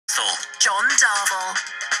John Darvall.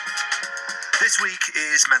 This week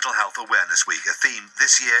is Mental Health Awareness Week. A theme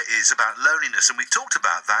this year is about loneliness, and we talked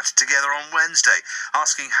about that together on Wednesday,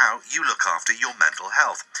 asking how you look after your mental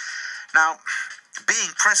health. Now,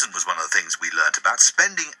 being present was one of the things we learnt about,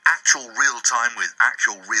 spending actual real time with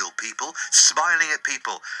actual real people, smiling at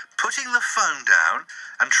people, putting the phone down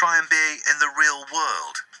and try and be in the real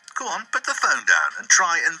world. Go on, put the phone down and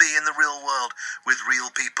try and be in the real world with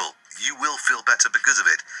real people. You will feel better because of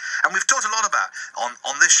it. And we've talked a lot about,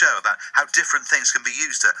 on this show, about how different things can be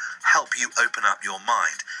used to help you open up your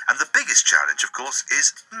mind. And the biggest challenge, of course,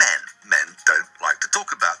 is men. Men don't like to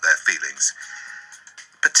talk about their feelings,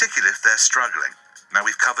 particularly if they're struggling. Now,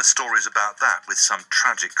 we've covered stories about that with some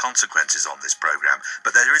tragic consequences on this programme,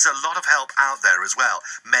 but there is a lot of help out there as well.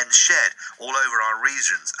 Men shed all over our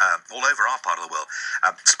regions, all over our part of the world.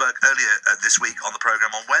 Spoke earlier this week on the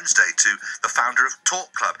programme on Wednesday to the founder of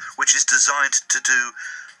Talk Club, which is designed to do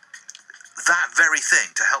that very thing,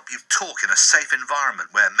 to help you talk in a safe environment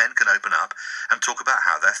where men can open up and talk about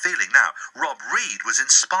how they're feeling. Now, Rob Reed was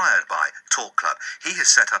inspired by Talk Club. He has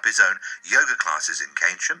set up his own yoga classes in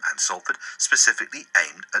Keynsham and Salford, specifically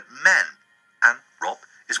aimed at men. And Rob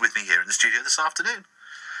is with me here in the studio this afternoon.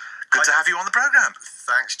 Good to have you on the programme.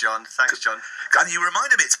 Thanks, John. And you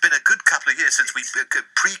reminded me, it's been a good couple of years since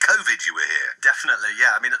pre-COVID you were here. Definitely,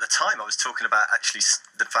 yeah. I mean, at the time I was talking about actually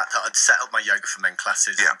the fact that I'd set up my Yoga for Men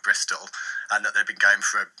classes in Bristol, and that they'd been going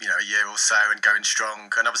for a year or so and going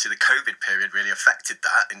strong. And obviously the COVID period really affected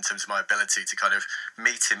that in terms of my ability to kind of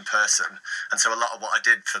meet in person. And so a lot of what I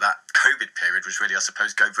did for that COVID period was really, I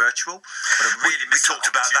suppose, go virtual. But I really we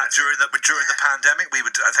talked about that during the pandemic.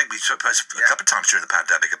 I think we spoke a couple of times during the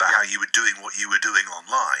pandemic about how you were doing what you were doing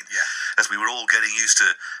online, as we were all getting used to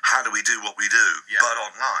how do we do what we do, but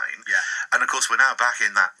online. And of course, we're now back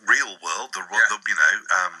in that real world.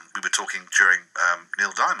 We were talking during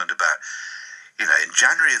Neil Diamond about, in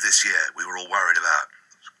January of this year, we were all worried about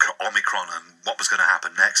Omicron and what was going to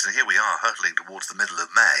happen next, and here we are hurtling towards the middle of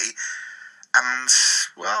May. And,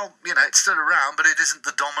 well, it's still around, but it isn't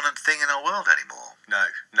the dominant thing in our world anymore. No.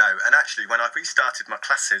 And actually, when I restarted my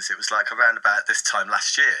classes, it was like around about this time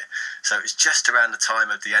last year. So it was just around the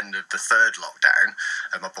time of the end of the third lockdown,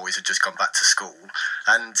 and my boys had just gone back to school.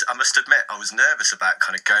 And I must admit, I was nervous about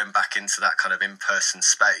kind of going back into that kind of in-person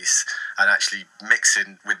space and actually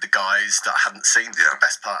mixing with the guys that I hadn't seen for the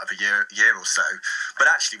best part of a year or so. But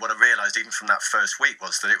actually, what I realised even from that first week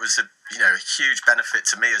was that it was a huge benefit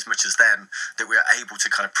to me as much as them that we were able to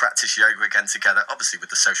kind of practice yoga again together, obviously with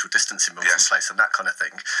the social distancing rules in place and that kind of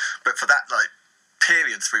thing. But for that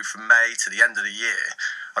period through from May to the end of the year,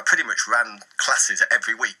 I pretty much ran classes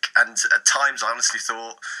every week. And at times I honestly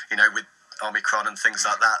thought, with Omicron and things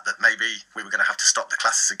like that maybe we were going to have to stop the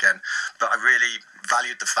classes again. But I really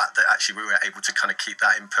valued the fact that actually we were able to kind of keep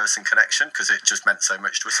that in-person connection, because it just meant so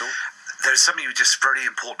much to us all. There's something just very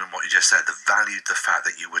important in what you just said, that valued the fact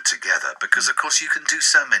that you were together, because of course you can do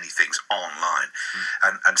so many things online.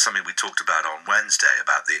 And something we talked about on Wednesday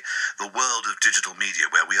about the world of digital media,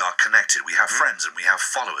 where we are connected, we have friends and we have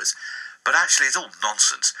followers, but actually it's all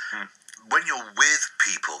nonsense. When you're with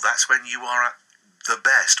people, that's when you are at the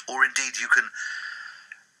best, or indeed you can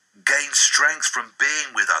gain strength from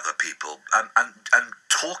being with other people and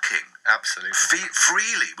talking absolutely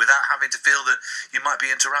freely without having to feel that you might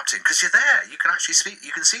be interrupting, because you're there, you can actually speak,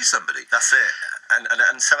 you can see somebody. That's it.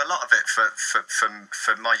 And so a lot of it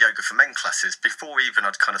for my Yoga for Men classes, before even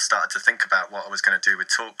I'd kind of started to think about what I was going to do with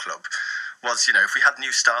Talk Club, was, if we had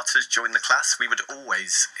new starters join the class, we would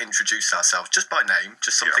always introduce ourselves just by name,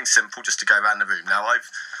 just something simple, just to go around the room. Now,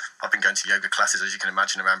 I've been going to yoga classes, as you can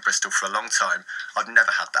imagine, around Bristol for a long time. I've never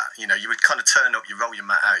had that. You would kind of turn up, you roll your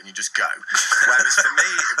mat out and you just go. Whereas for me,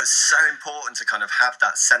 it was so important to kind of have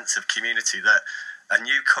that sense of community, that a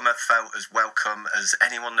newcomer felt as welcome as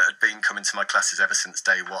anyone that had been coming to my classes ever since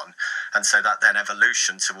day one. And so that then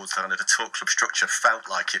evolution towards kind of the Talk Club structure felt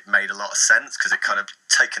like it made a lot of sense, because it kind of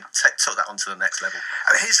took that onto the next level.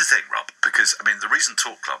 And here's the thing, Rob, because, the reason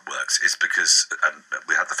Talk Club works is because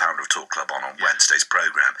we had the founder of Talk Club on Wednesday's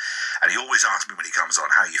programme, and he always asks me when he comes on,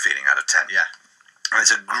 how are you feeling out of 10? And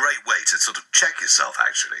it's a great way to sort of check yourself,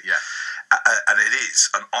 actually. And it is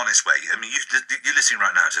an honest way. You're listening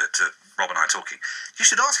right now to Rob and I talking. You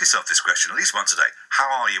should ask yourself this question at least once a day. How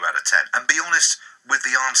are you out of 10? And be honest with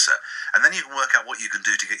the answer. And then you can work out what you can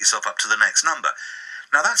do to get yourself up to the next number.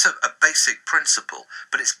 Now, that's a basic principle,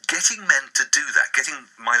 but it's getting men to do that, getting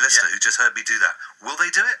my listener who just heard me do that. Will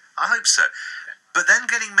they do it? I hope so. But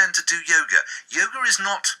then getting men to do yoga. Yoga is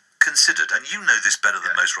not considered, and you know this better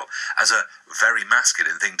than most, Rob, as a very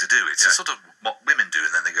masculine thing to do. It's a sort of what women do,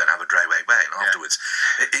 and then they go and have a dry way afterwards.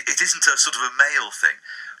 It isn't a sort of a male thing.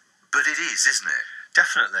 but it is, isn't it?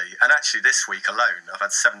 Definitely. And actually this week alone, I've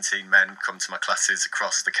had 17 men come to my classes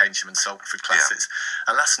across the Keynsham and Salford classes. Yeah.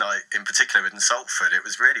 And last night, in particular in Salford, it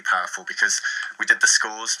was really powerful because we did the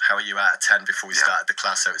scores, how are you out of 10 before we started the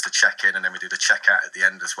class. So it was the check-in and then we do the check-out at the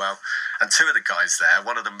end as well. And two of the guys there,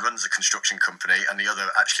 one of them runs a construction company and the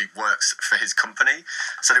other actually works for his company.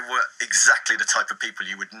 So they were exactly the type of people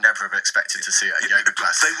you would never have expected to see at a yoga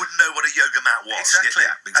class. They wouldn't know what a yoga mat was. Exactly.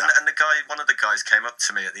 Yeah, exactly. And the guy, one of the guys came up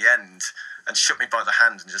to me at the end and shook me by the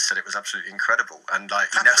hand and just said it was absolutely incredible. And like,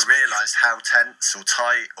 he never realised how tense or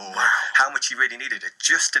tight or how much he really needed it.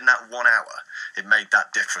 Just in that 1 hour, it made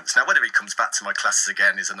that difference. Now, whether he comes back to my classes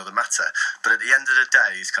again is another matter. But at the end of the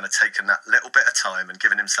day, he's kind of taken that little bit of time and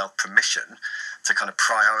given himself permission to kind of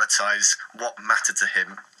prioritise what mattered to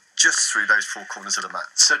him just through those four corners of the mat.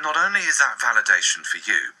 So not only is that validation for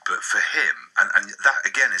you, but for him, and that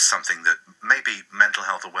again is something that maybe Mental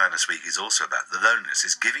Health Awareness Week is also about, the loneliness,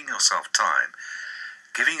 is giving yourself time,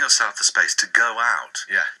 giving yourself the space to go out,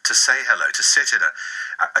 to say hello, to sit in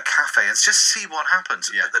a cafe and just see what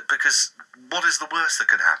happens. Yeah. Because what is the worst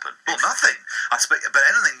that can happen? Well, nothing. I suppose, but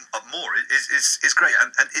anything more is great.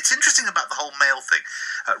 And it's interesting about the whole male thing.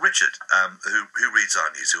 Richard, who reads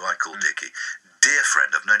our news, who I call Dickie, dear friend,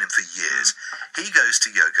 I've known him for years. He goes to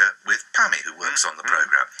yoga with Pammy, who works on the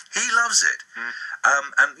programme. He loves it.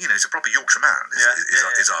 And, you know, he's a proper Yorkshire man,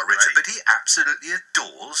 is our Richard. But he absolutely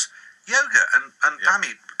adores yoga, and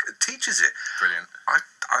Pammy teaches it. Brilliant.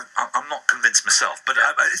 I'm not convinced myself, but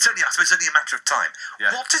it's only, I suppose, only a matter of time.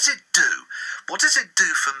 Yeah. What does it do? What does it do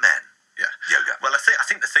for men? Yoga. Well, I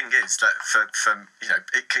think the thing is that for you know,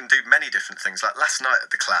 it can do many different things. Like last night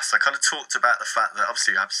at the class, I kind of talked about the fact that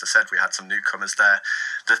obviously, as I said, we had some newcomers there.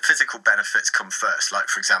 The physical benefits come first. Like,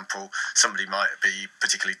 for example, somebody might be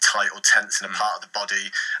particularly tight or tense in a part of the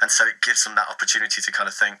body, and so it gives them that opportunity to kind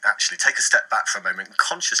of think, actually, take a step back for a moment and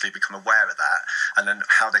consciously become aware of that, and then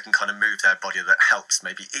how they can kind of move their body that helps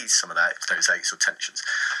maybe ease some of those aches or tensions.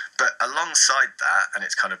 But alongside that, and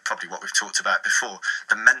it's kind of probably what we've talked about before,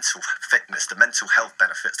 the mental fitness, the mental health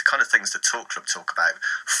benefits, the kind of things that Talk Club talk about,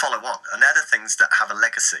 follow on. And they're the things that have a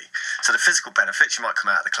legacy. So the physical benefits, you might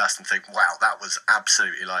come out of the class and think, wow, that was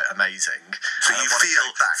absolutely like amazing. So you feel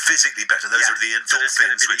physically better. Those are the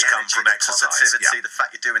endorphins which come from exercise. Positivity, the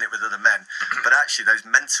fact you're doing it with other men. But actually those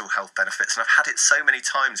mental health benefits, and I've had it so many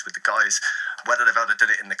times with the guys, whether they've either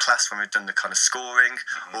done it in the class when we've done the kind of scoring,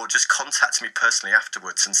 or just contacted me personally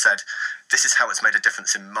afterwards and said, this is how it's made a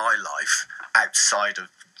difference in my life outside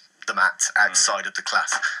of the mat, outside of the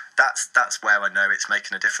class. That's where I know it's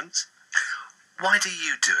making a difference. Why do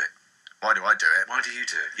you do it? Why do I do it? Why do you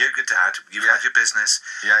do it? Yoga Dad, you've had your business.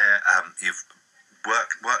 You've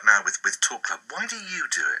worked now with Talk Club. Why do you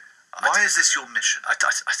do it? Why is this your mission?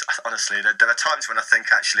 Honestly, there are times when I think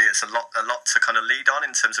actually it's a lot to kind of lead on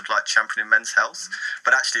in terms of like championing men's health,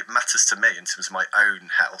 but actually it matters to me in terms of my own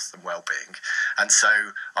health and well-being. And so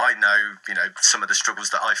I know, you know, some of the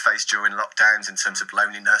struggles that I faced during lockdowns in terms of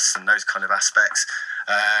loneliness and those kind of aspects,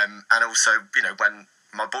 and also, you know, when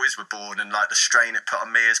my boys were born and like the strain it put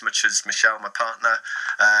on me as much as Michelle, my partner,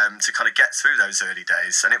 to kind of get through those early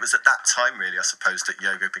days. And it was at that time really, I suppose, that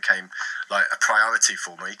yoga became like a priority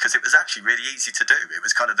for me, because it was actually really easy to do. It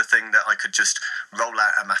was kind of the thing that I could just roll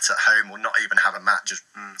out a mat at home, or not even have a mat, just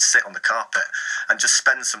sit on the carpet and just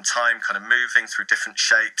spend some time kind of moving through different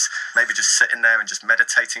shapes, maybe just sitting there and just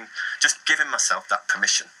meditating, just giving myself that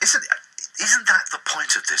permission. Isn't that the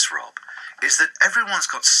point of this, Rob? Is that everyone's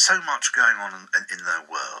got so much going on in their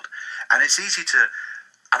world, and it's easy to,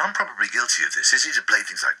 and I'm probably guilty of this, it's easy to blame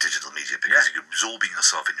things like digital media because you're absorbing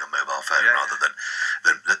yourself in your mobile phone rather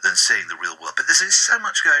than seeing the real world. But there's so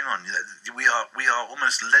much going on. You know, we are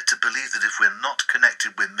almost led to believe that if we're not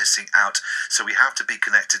connected, we're missing out. So we have to be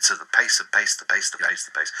connected to the pace, that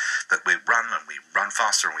we run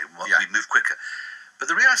faster and we move quicker. But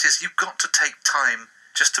the reality is, you've got to take time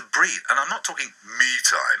just to breathe. And I'm not talking me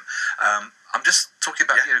time. I'm just talking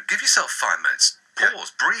about, you know, give yourself 5 minutes,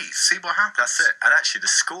 pause, breathe, see what happens. That's it. And actually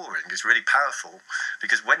the scoring is really powerful,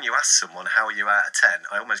 because when you ask someone how are you out of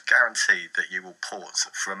 10, I almost guarantee that you will pause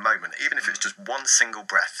for a moment, even if it's just one single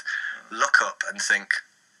breath, look up and think,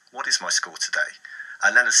 what is my score today?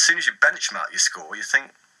 And then as soon as you benchmark your score, you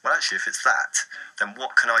think, well, actually, if it's that, then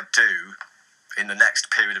what can I do in the next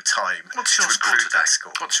period of time to improve that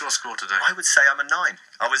score? What's your score today? I would say I'm a 9.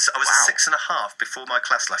 I was a 6.5 before my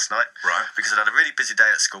class last night, right? Because I'd had a really busy day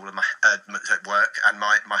at school and at work, and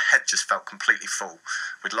my head just felt completely full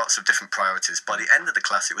with lots of different priorities. By the end of the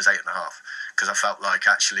class, it was 8.5, because I felt like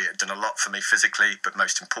actually it had done a lot for me physically, but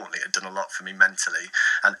most importantly, it had done a lot for me mentally,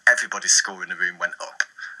 and everybody's score in the room went up.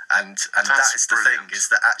 And that is the brilliant. thing, is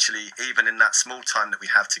that actually, even in that small time that we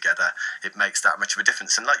have together, it makes that much of a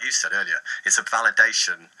difference. And like you said earlier, it's a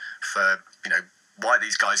validation for, why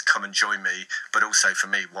these guys come and join me, but also for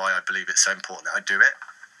me, why I believe it's so important that I do it.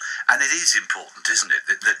 And it is important, isn't it,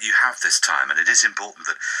 that you have this time, and it is important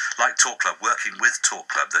that, like Talk Club, working with Talk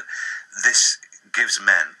Club, that this gives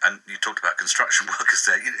men, and you talked about construction workers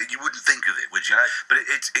there, you wouldn't think of it, would you? No. But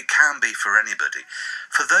it can be for anybody.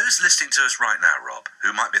 For those listening to us right now, Rob,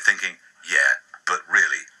 who might be thinking, yeah, but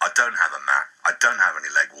really, I don't have a mat, I don't have any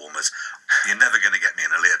leg warmers, you're never going to get me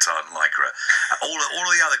in a leotard and lycra, all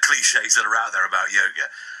the other cliches that are out there about yoga.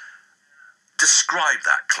 Describe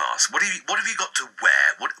that class. What have you got to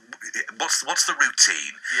wear? What's the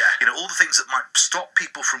routine? Yeah. All the things that might stop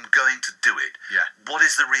people from going to do it. Yeah. What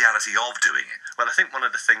is the reality of doing it? Well, I think one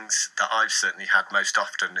of the things that I've certainly had most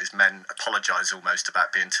often is men apologise almost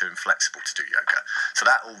about being too inflexible to do yoga. So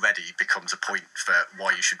that already becomes a point for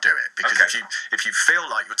why you should do it. Because Okay. if you feel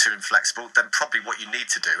like you're too inflexible, then probably what you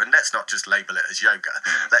need to do, and let's not just label it as yoga,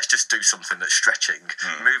 let's just do something that's stretching,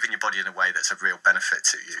 moving your body in a way that's of real benefit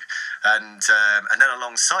to you. And then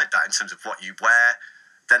alongside that, in terms of what you wear,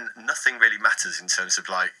 then nothing really matters in terms of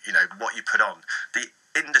what you put on. The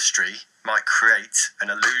industry might create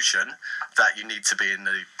an illusion that you need to be in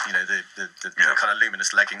the kind of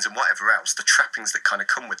luminous leggings and whatever else, the trappings that kind of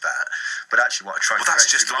come with that. But actually, what I try to Well,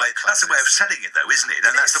 that's create just the through way. my That's the way of classes- setting it, though, isn't it?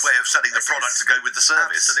 And that's the way of setting the It product is. to go with the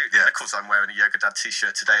service. Absolutely. Yeah. And of course, I'm wearing a Yoga Dad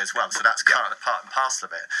t-shirt today as well, so that's kind of part and parcel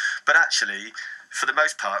of it. But actually, for the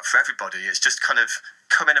most part, for everybody, it's just kind of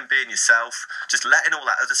coming and being yourself, just letting all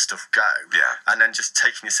that other stuff go, and then just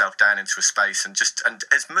taking yourself down into a space, and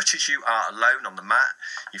as much as you are alone on the mat,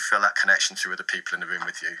 you feel that connection through other people in the room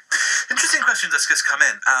with you. Interesting question that's just come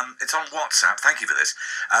in. It's on WhatsApp. Thank you for this.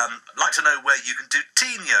 I'd like to know where you can do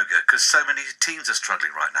teen yoga, because so many teens are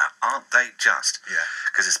struggling right now, aren't they just? Yeah.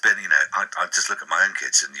 Because it's been, I just look at my own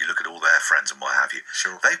kids, and you look at all their friends and what have you.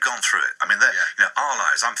 Sure. They've gone through it. I mean, our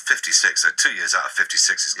lives, I'm 56, so 2 years out of 56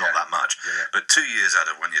 is not that much. Yeah. But 2 years out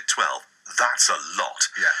of when you're 12, that's a lot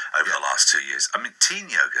over the last 2 years. I mean, teen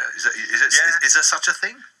yoga, is there such a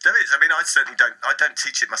thing? There is. I mean, I certainly don't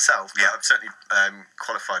teach it myself, but Yeah. I'm certainly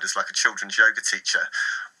qualified as like a children's yoga teacher.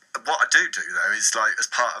 What I do though is as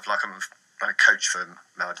part of I'm a coach for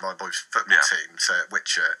my boys' football team, so at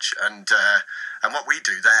Whitchurch, and what we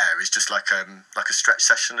do there is just like a stretch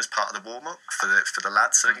session as part of the warm up for the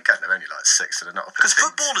lads. So again, they're only 6, so they're not up. Because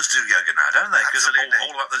footballers do yoga now, don't they? Because Absolutely.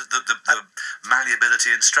 all about the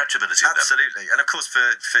malleability and stretchability of them. Absolutely, and of course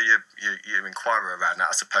for your inquirer around that,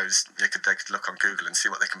 I suppose they could look on Google and see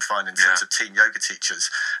what they can find in terms of teen yoga teachers,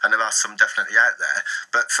 and there are some definitely out there.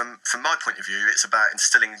 But from my point of view, it's about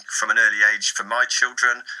instilling from an early age for my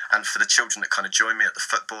children and for the children that kind of join me at the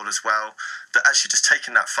football as well, that actually just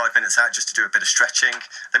taking that 5 minutes out just to do a bit of stretching,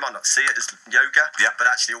 they might not see it as yoga, but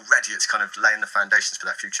actually already it's kind of laying the foundations for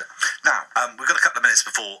their future. Now, we've got a couple of minutes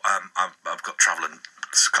before I've got travel and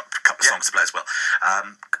a couple of songs to play as well.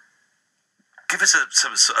 Give us a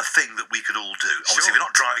thing that we could all do. Obviously, if you're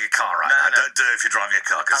not driving a car right now, don't do it if you're driving a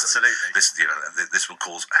car, because this will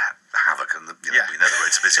cause havoc, and we know the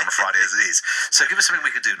roads are busy on a Friday as it is. So give us something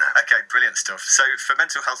we could do now. Okay, brilliant stuff. So for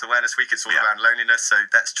Mental Health Awareness Week, it's all around loneliness, so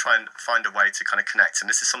let's try and find a way to kind of connect, and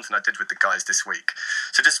this is something I did with the guys this week.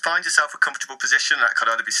 So just find yourself a comfortable position, that could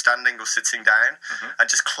either be standing or sitting down, and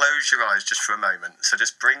just close your eyes just for a moment. So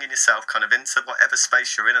just bringing yourself kind of into whatever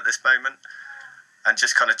space you're in at this moment, and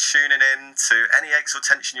just kind of tuning in to any aches or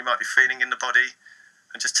tension you might be feeling in the body,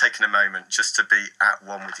 and just taking a moment just to be at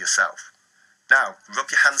one with yourself. Now, rub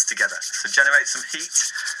your hands together. So generate some heat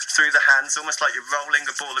through the hands, almost like you're rolling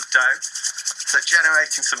a ball of dough. So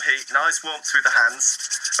generating some heat, nice warmth through the hands.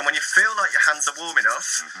 And when you feel like your hands are warm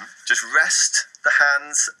enough, just rest the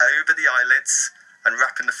hands over the eyelids and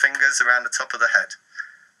wrapping the fingers around the top of the head.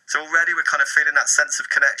 So already we're kind of feeling that sense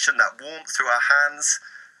of connection, that warmth through our hands,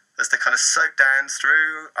 as they kind of soak down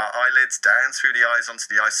through our eyelids, down through the eyes onto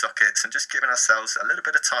the eye sockets, and just giving ourselves a little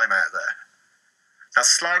bit of time out there. Now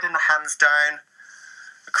sliding the hands down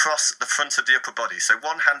across the front of the upper body. So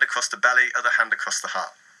one hand across the belly, other hand across the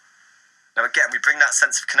heart. Now again, we bring that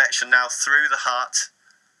sense of connection now through the heart,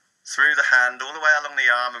 through the hand, all the way along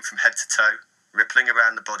the arm and from head to toe, rippling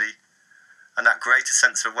around the body, and that greater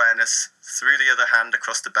sense of awareness through the other hand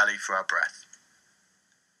across the belly for our breath.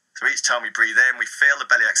 So each time we breathe in, we feel the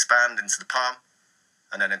belly expand into the palm,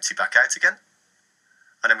 and then empty back out again.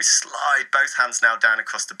 And then we slide both hands now down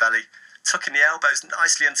across the belly, tucking the elbows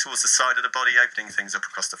nicely in towards the side of the body, opening things up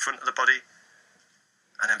across the front of the body,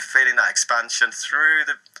 and then feeling that expansion through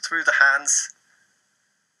the hands,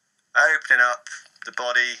 opening up the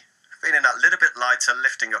body, feeling that little bit lighter,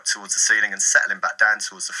 lifting up towards the ceiling and settling back down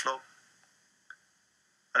towards the floor.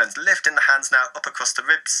 And then lifting the hands now up across the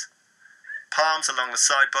ribs, palms along the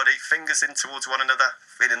side body, fingers in towards one another,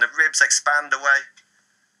 feeling the ribs expand away.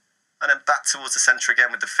 And then back towards the centre again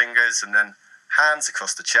with the fingers, and then hands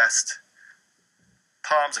across the chest,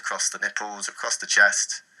 palms across the nipples, across the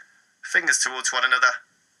chest, fingers towards one another,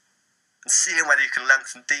 and seeing whether you can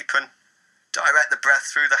lengthen, deepen, direct the breath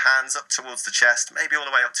through the hands up towards the chest, maybe all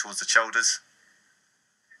the way up towards the shoulders,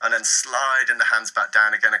 and then sliding the hands back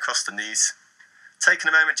down again across the knees. Taking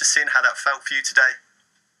a moment, just seeing how that felt for you today.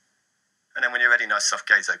 And then when you're ready, nice soft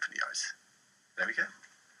gaze, open the eyes. There we go.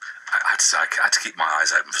 I had to keep my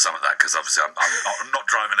eyes open for some of that, because obviously I'm not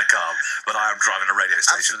driving a car, but I am driving a radio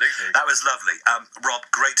station. Absolutely. That was lovely. Rob,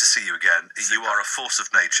 great to see you again. You are a force of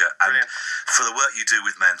nature. And Brilliant. for the work you do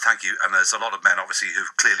with men, thank you. And there's a lot of men, obviously,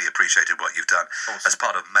 who've clearly appreciated what you've done as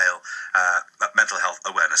part of Male Mental Health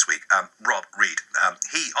Awareness Week. Rob Reed,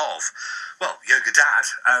 he of, well, Yoga Dad,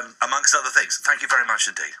 amongst other things. Thank you very much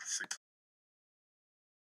indeed. Super.